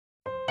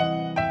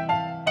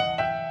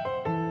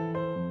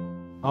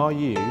Are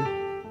you,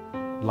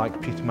 like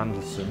Peter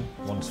Mandelson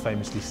once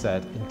famously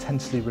said,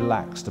 intensely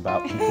relaxed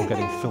about people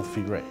getting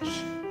filthy rich?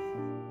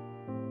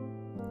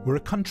 We're a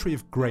country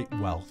of great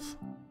wealth.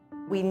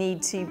 We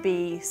need to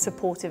be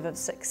supportive of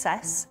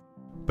success.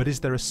 But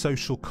is there a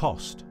social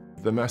cost?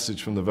 The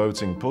message from the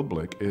voting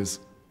public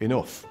is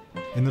enough.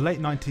 In the late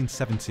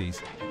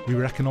 1970s, we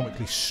were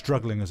economically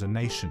struggling as a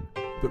nation,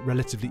 but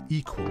relatively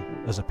equal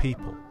as a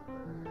people.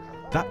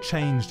 That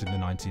changed in the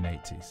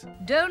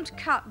 1980s. Don't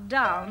cut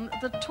down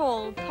the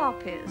tall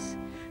poppies.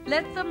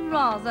 Let them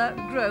rather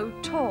grow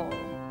tall.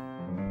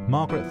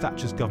 Margaret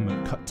Thatcher's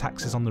government cut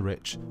taxes on the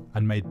rich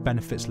and made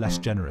benefits less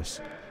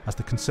generous, as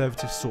the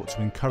Conservatives sought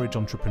to encourage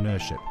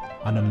entrepreneurship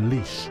and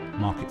unleash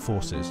market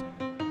forces.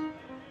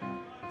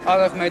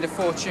 I've made a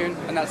fortune,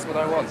 and that's what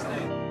I want.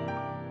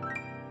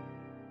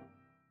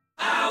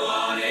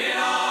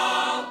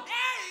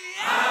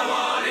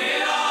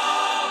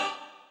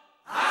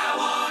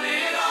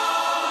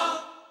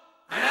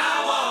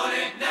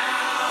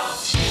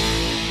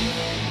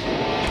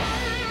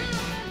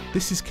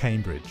 This is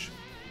Cambridge,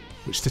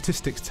 which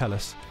statistics tell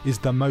us is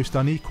the most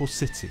unequal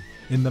city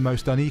in the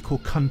most unequal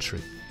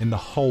country in the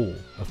whole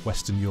of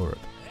Western Europe.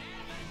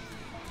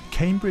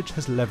 Cambridge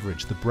has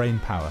leveraged the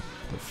brainpower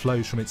that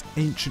flows from its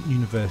ancient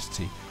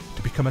university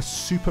to become a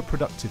super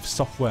productive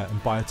software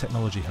and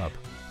biotechnology hub,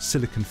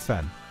 Silicon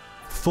Fen,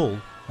 full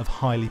of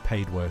highly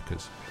paid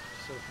workers.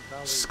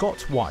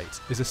 Scott White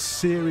is a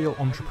serial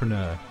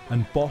entrepreneur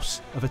and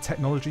boss of a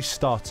technology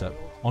startup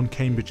on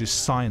Cambridge's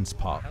Science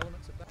Park.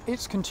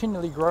 It's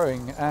continually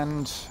growing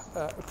and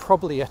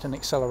probably at an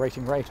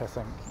accelerating rate, I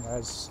think. You know,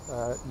 as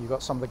you've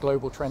got some of the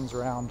global trends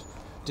around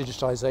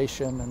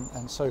digitisation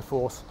and so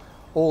forth,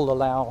 all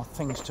allow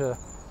things to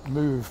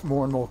move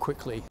more and more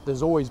quickly.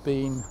 There's always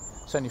been,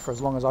 certainly for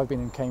as long as I've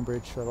been in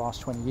Cambridge for the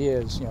last 20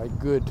 years, you know, a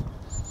good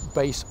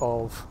base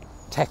of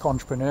tech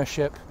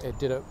entrepreneurship. It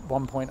did at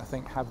one point, I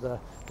think, have the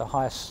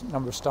highest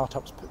number of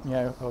startups, you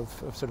know, of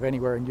sort of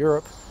anywhere in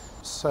Europe.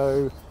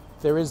 So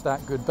there is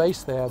that good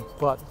base there,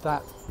 but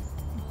that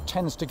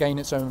tends to gain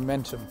its own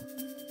momentum.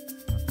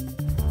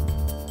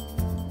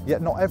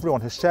 Yet not everyone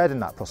has shared in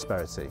that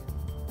prosperity.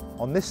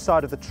 On this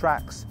side of the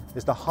tracks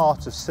is the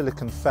heart of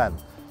Silicon Fen,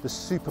 the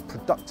super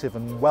productive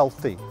and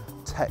wealthy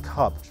tech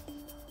hub.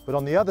 But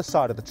on the other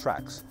side of the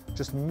tracks,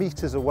 just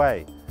meters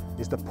away,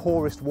 is the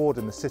poorest ward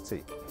in the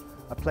city,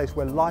 a place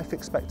where life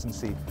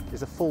expectancy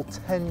is a full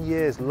 10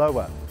 years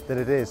lower than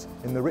it is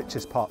in the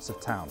richest parts of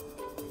town.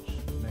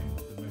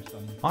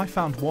 I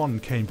found one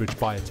Cambridge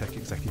biotech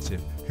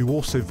executive who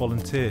also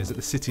volunteers at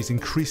the city's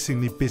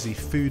increasingly busy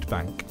food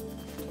bank.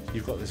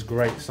 You've got this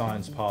great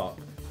science park,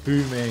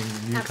 booming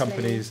new Absolutely.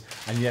 companies,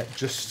 and yet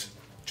just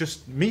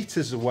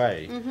meters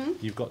away,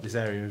 you've got this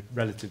area of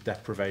relative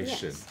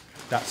deprivation. Yes.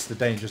 That's the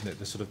danger, isn't it?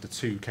 The sort of the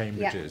two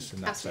Cambridges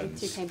in that absolutely,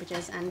 sense. two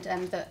Cambridges,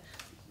 and that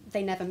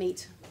they never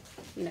meet.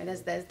 You know,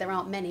 there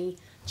aren't many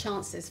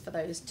chances for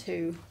those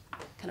two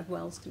kind of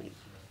worlds to meet.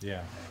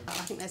 Yeah. I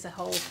think there's a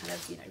whole kind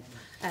of, you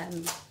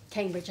know,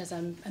 Cambridge has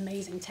an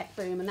amazing tech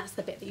boom, and that's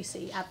the bit that you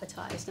see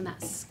advertised, and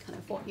that's kind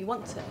of what you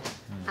want to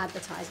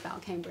advertise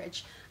about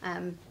Cambridge.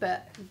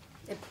 But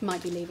it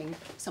might be leaving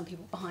some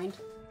people behind.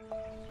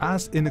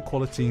 As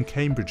inequality in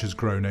Cambridge has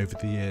grown over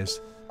the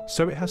years,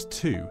 so it has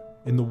too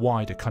in the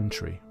wider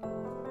country.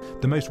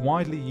 The most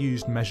widely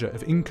used measure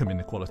of income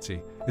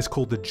inequality is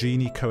called the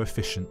Gini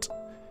coefficient.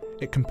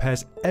 It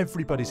compares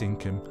everybody's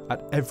income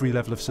at every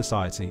level of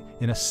society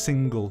in a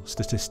single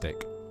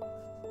statistic.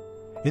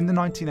 In the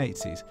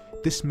 1980s,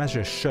 this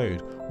measure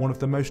showed one of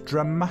the most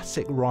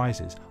dramatic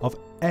rises of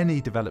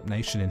any developed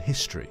nation in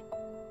history.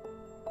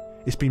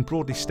 It's been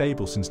broadly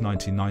stable since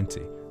 1990,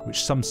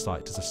 which some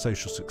cite as a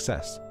social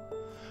success.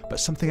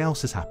 But something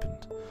else has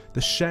happened.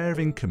 The share of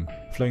income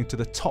flowing to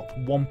the top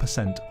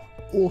 1%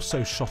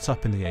 also shot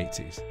up in the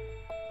 80s.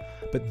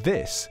 But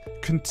this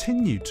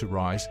continued to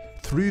rise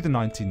through the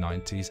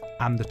 1990s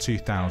and the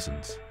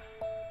 2000s.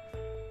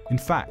 In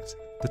fact,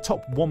 the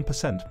top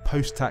 1%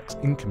 post-tax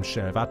income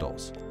share of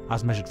adults,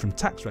 as measured from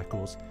tax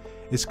records,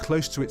 is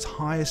close to its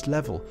highest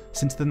level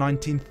since the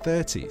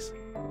 1930s.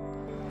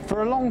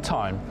 For a long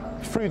time,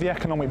 through the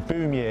economic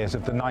boom years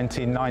of the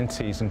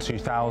 1990s and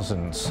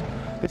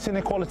 2000s, this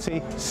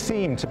inequality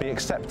seemed to be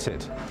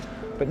accepted.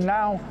 But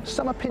now,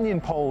 some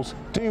opinion polls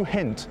do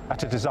hint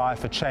at a desire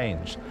for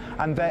change,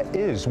 and there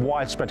is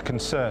widespread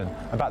concern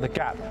about the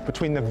gap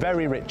between the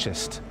very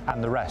richest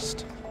and the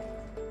rest.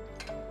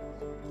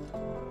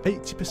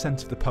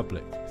 80% of the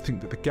public think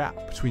that the gap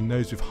between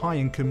those with high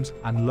incomes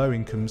and low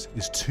incomes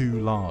is too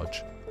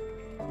large.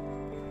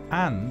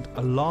 And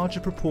a larger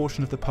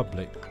proportion of the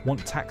public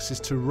want taxes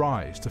to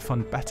rise to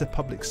fund better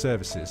public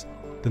services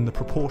than the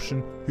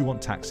proportion who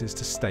want taxes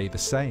to stay the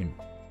same.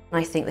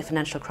 I think the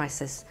financial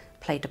crisis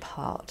played a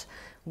part.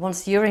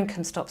 Once your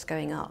income stops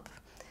going up,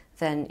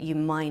 then you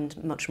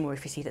mind much more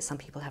if you see that some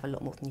people have a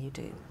lot more than you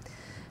do.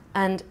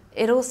 And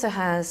it also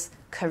has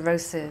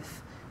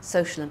corrosive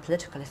social and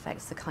political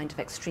effects, the kind of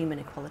extreme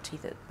inequality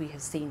that we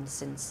have seen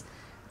since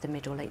the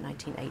mid or late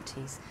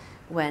 1980s,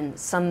 when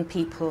some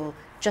people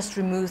just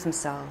remove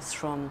themselves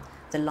from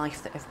the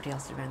life that everybody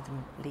else around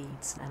them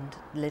leads and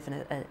live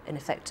in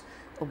effect,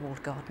 a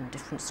walled garden,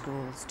 different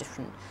schools,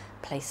 different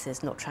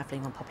places, not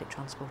travelling on public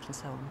transport and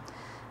so on.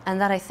 And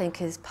that, I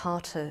think, is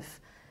part of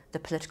the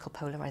political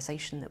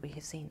polarisation that we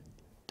have seen.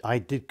 I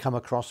did come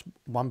across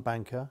one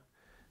banker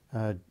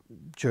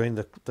during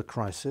the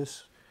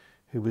crisis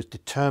who was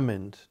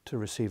determined to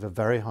receive a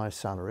very high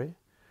salary.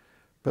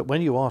 But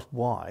when you asked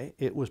why,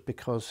 it was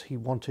because he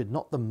wanted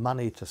not the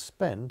money to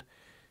spend,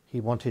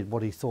 he wanted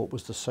what he thought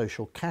was the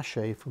social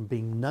cachet from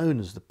being known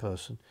as the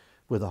person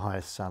with the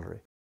highest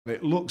salary.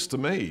 It looks to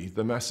me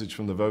the message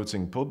from the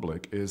voting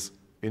public is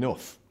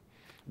enough,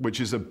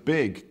 which is a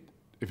big,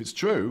 if it's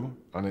true,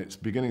 and it's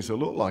beginning to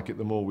look like it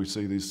the more we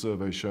see these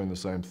surveys showing the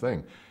same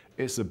thing,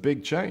 it's a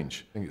big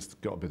change. I think it's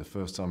got to be the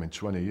first time in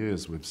 20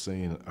 years we've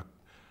seen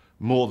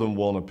more than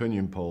one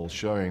opinion poll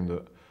showing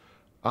that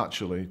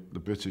actually the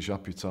British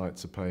appetite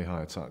to pay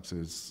higher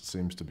taxes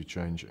seems to be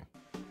changing.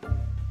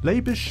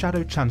 Labour's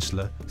Shadow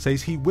Chancellor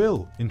says he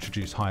will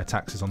introduce higher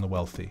taxes on the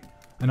wealthy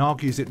and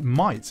argues it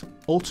might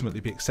ultimately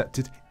be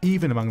accepted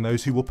even among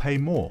those who will pay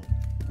more.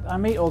 I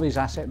meet all these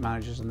asset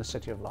managers in the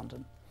City of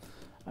London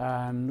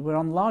and we're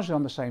largely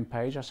on the same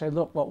page. I say,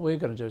 look, what we're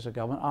going to do as a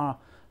government, our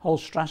whole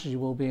strategy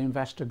will be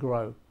invest to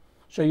grow.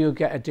 So you'll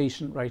get a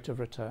decent rate of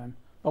return,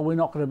 but we're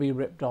not going to be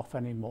ripped off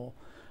anymore.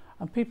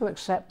 And people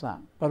accept that.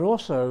 But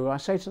also I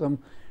say to them,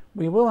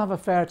 we will have a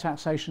fair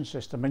taxation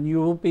system and you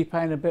will be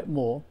paying a bit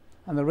more.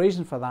 And the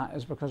reason for that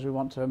is because we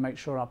want to make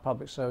sure our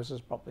public services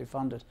are properly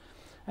funded.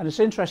 And it's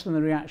interesting,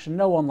 the reaction,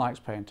 no one likes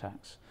paying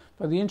tax.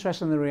 But the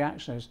interest in the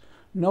reaction is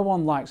no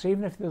one likes,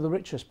 even if they're the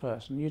richest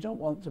person, you don't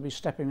want to be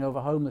stepping over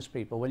homeless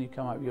people when you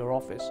come out of your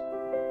office.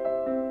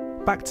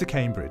 Back to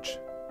Cambridge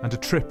and a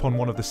trip on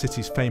one of the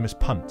city's famous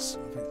punts.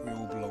 I think we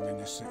all belong in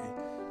this city.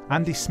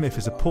 Andy Smith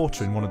is a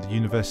porter in one of the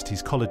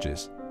university's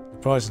colleges.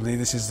 Surprisingly,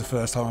 this is the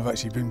first time I've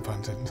actually been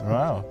punting.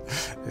 Wow.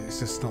 It's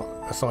just not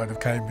a side of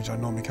Cambridge I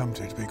normally come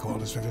to be quite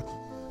honest with you.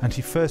 And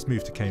he first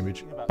moved to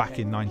Cambridge back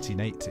in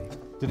 1980.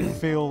 Did it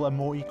feel a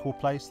more equal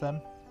place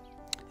then?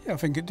 Yeah, I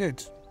think it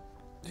did.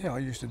 Yeah, I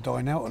used to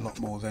dine out a lot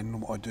more then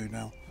than what I do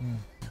now.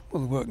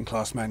 Well, the working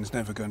class man's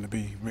never going to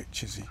be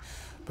rich, is he?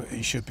 But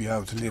he should be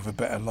able to live a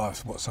better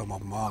life than what some of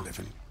them are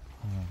living.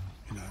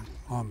 You know,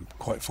 I'm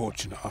quite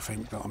fortunate, I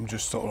think, that I'm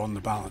just sort of on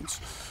the balance.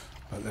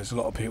 But there's a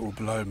lot of people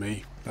below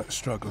me that are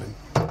struggling.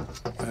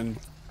 And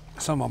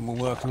some of them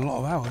are working a lot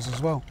of hours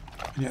as well.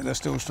 And yet they're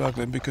still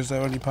struggling because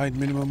they're only paid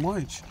minimum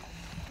wage.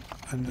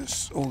 And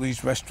it's all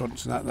these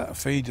restaurants and that are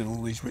feeding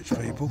all these rich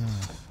people,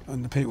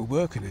 and the people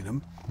working in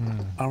them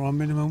are on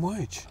minimum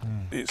wage.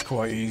 It's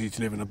quite easy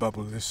to live in a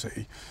bubble in this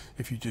city.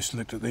 If you just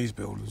looked at these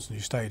buildings and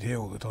you stayed here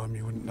all the time,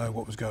 you wouldn't know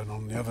what was going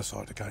on the other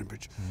side of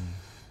Cambridge.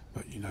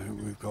 But you know,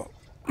 we've got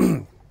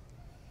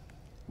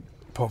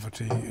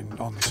poverty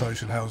on the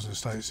social housing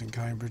estates in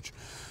Cambridge.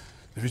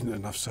 There isn't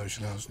enough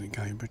social housing in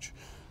Cambridge,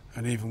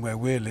 and even where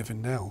we're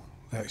living now,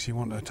 they actually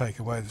want to take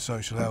away the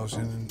social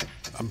housing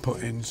and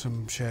put in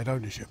some shared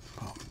ownership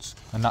apartments.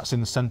 And that's in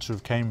the centre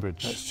of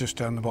Cambridge? That's just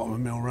down the bottom of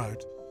Mill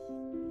Road.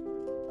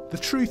 The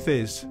truth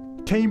is,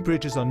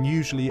 Cambridge is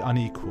unusually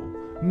unequal,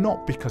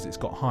 not because it's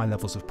got high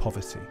levels of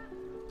poverty.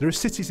 There are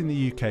cities in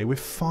the UK with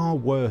far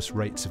worse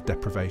rates of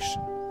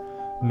deprivation.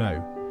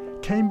 No,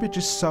 Cambridge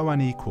is so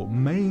unequal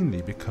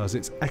mainly because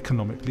it's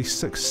economically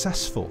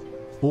successful.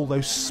 All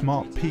those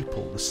smart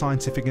people, the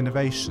scientific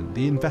innovation,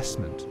 the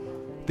investment.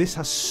 This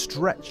has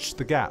stretched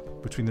the gap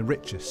between the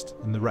richest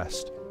and the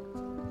rest.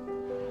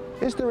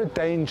 Is there a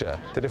danger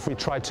that if we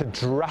tried to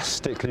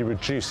drastically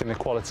reduce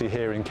inequality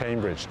here in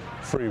Cambridge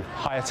through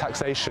higher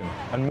taxation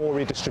and more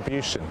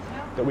redistribution,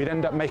 that we'd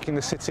end up making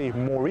the city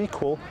more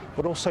equal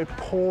but also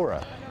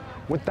poorer?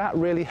 Would that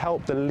really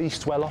help the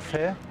least well off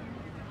here?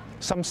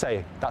 Some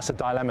say that's a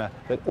dilemma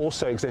that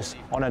also exists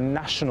on a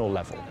national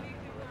level.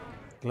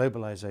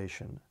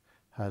 Globalisation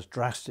has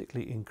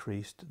drastically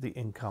increased the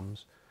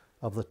incomes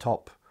of the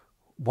top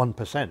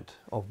 1%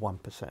 of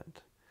 1%.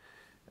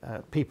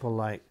 People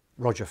like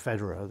Roger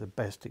Federer, the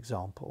best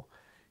example,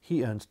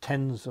 he earns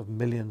tens of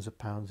millions of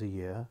pounds a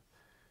year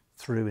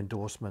through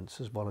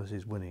endorsements as well as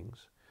his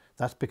winnings.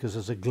 That's because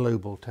there's a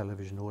global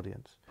television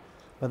audience.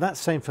 But that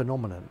same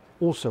phenomenon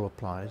also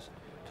applies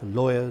to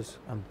lawyers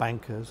and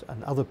bankers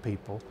and other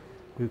people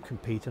who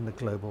compete in the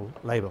global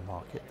labour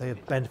market. They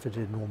have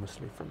benefited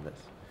enormously from this.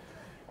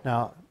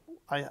 Now,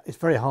 it's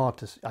very hard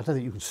to, I don't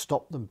think you can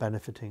stop them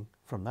benefiting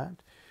from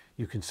that.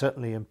 You can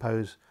certainly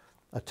impose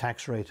a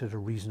tax rate at a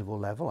reasonable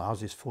level.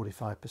 Ours is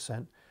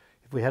 45%.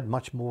 If we had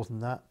much more than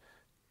that,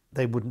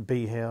 they wouldn't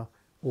be here,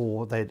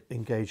 or they'd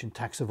engage in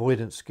tax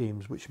avoidance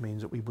schemes, which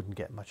means that we wouldn't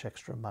get much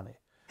extra money.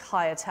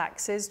 Higher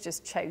taxes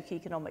just choke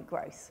economic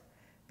growth,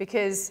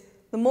 because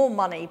the more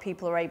money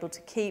people are able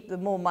to keep, the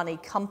more money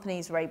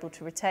companies are able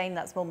to retain.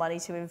 That's more money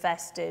to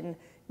invest in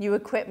new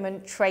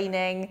equipment,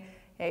 training.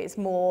 It's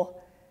more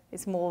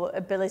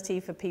ability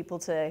for people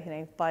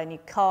to, buy a new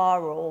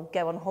car or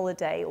go on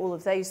holiday, all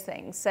of those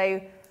things.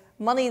 So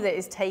money that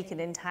is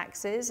taken in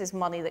taxes is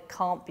money that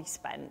can't be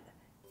spent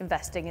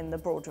investing in the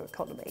broader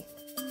economy.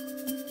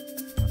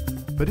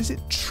 But is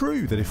it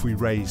true that if we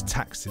raise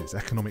taxes,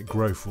 economic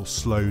growth will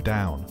slow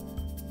down?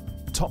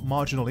 Top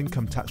marginal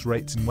income tax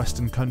rates in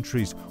Western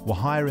countries were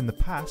higher in the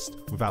past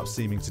without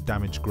seeming to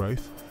damage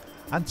growth.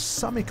 And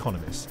some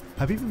economists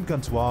have even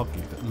begun to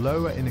argue that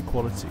lower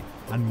inequality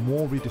and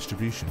more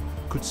redistribution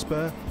could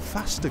spur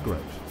faster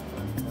growth.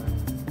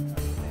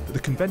 But the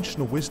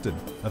conventional wisdom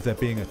of there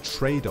being a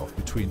trade-off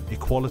between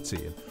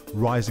equality and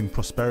rising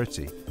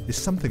prosperity is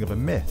something of a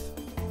myth.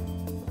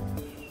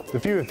 The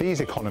view of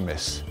these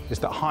economists is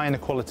that high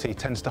inequality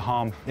tends to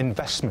harm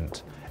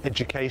investment,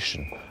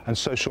 education and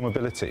social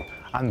mobility,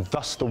 and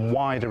thus the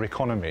wider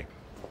economy.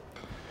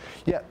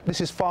 Yet this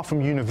is far from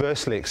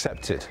universally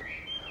accepted.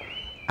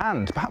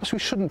 And perhaps we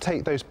shouldn't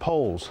take those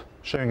polls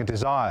showing a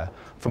desire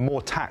for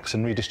more tax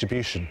and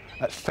redistribution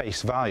at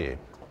face value.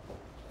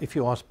 If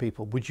you ask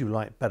people, would you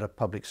like better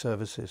public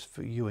services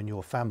for you and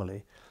your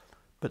family,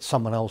 but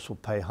someone else will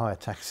pay higher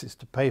taxes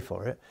to pay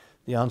for it,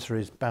 the answer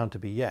is bound to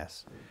be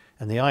yes.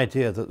 And the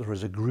idea that there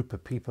is a group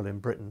of people in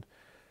Britain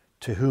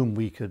to whom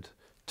we could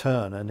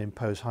turn and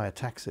impose higher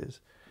taxes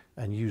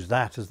and use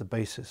that as the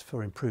basis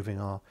for improving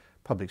our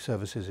public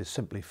services is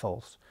simply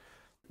false.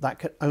 That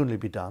can only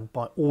be done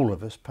by all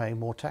of us paying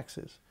more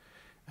taxes.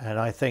 And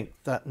I think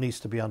that needs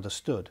to be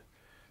understood.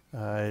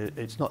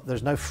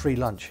 There's no free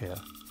lunch here.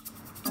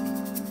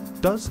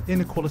 Does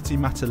inequality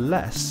matter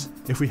less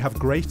if we have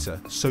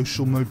greater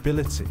social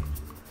mobility?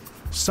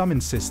 Some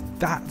insist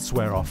that's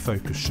where our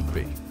focus should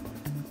be.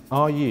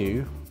 Are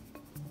you,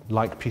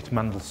 like Peter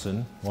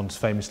Mandelson once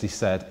famously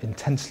said,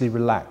 intensely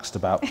relaxed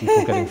about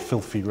people getting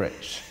filthy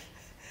rich?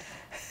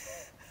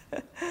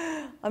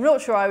 I'm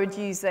not sure I would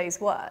use those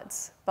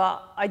words,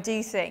 but I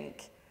do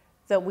think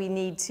that we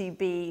need to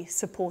be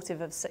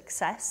supportive of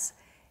success.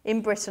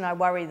 In Britain, I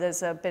worry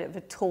there's a bit of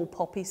a tall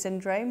poppy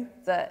syndrome,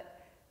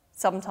 that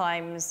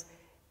sometimes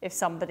if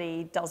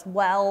somebody does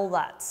well,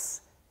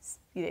 that's,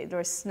 there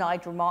are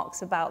snide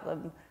remarks about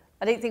them.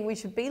 I don't think we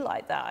should be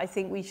like that. I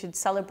think we should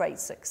celebrate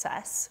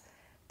success,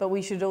 but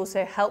we should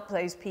also help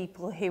those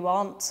people who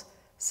aren't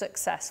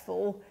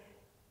successful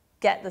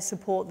get the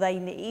support they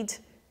need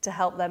to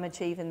help them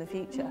achieve in the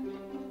future.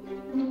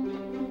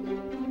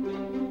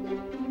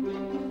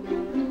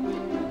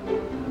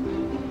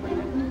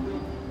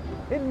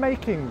 In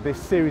making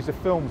this series of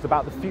films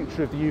about the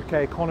future of the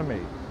UK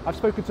economy, I've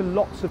spoken to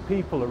lots of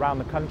people around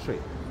the country,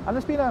 and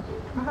there's been a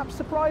perhaps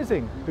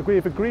surprising degree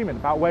of agreement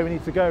about where we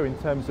need to go in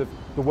terms of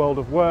the world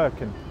of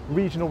work and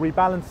regional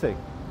rebalancing.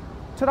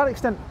 To that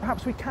extent,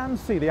 perhaps we can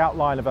see the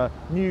outline of a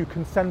new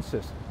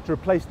consensus to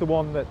replace the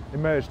one that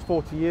emerged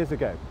 40 years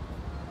ago.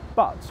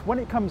 But when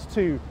it comes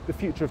to the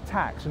future of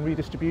tax and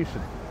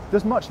redistribution,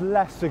 there's much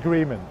less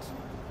agreement.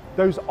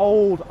 Those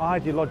old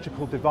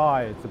ideological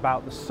divides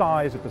about the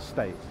size of the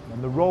state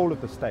and the role of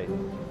the state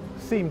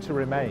seem to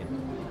remain.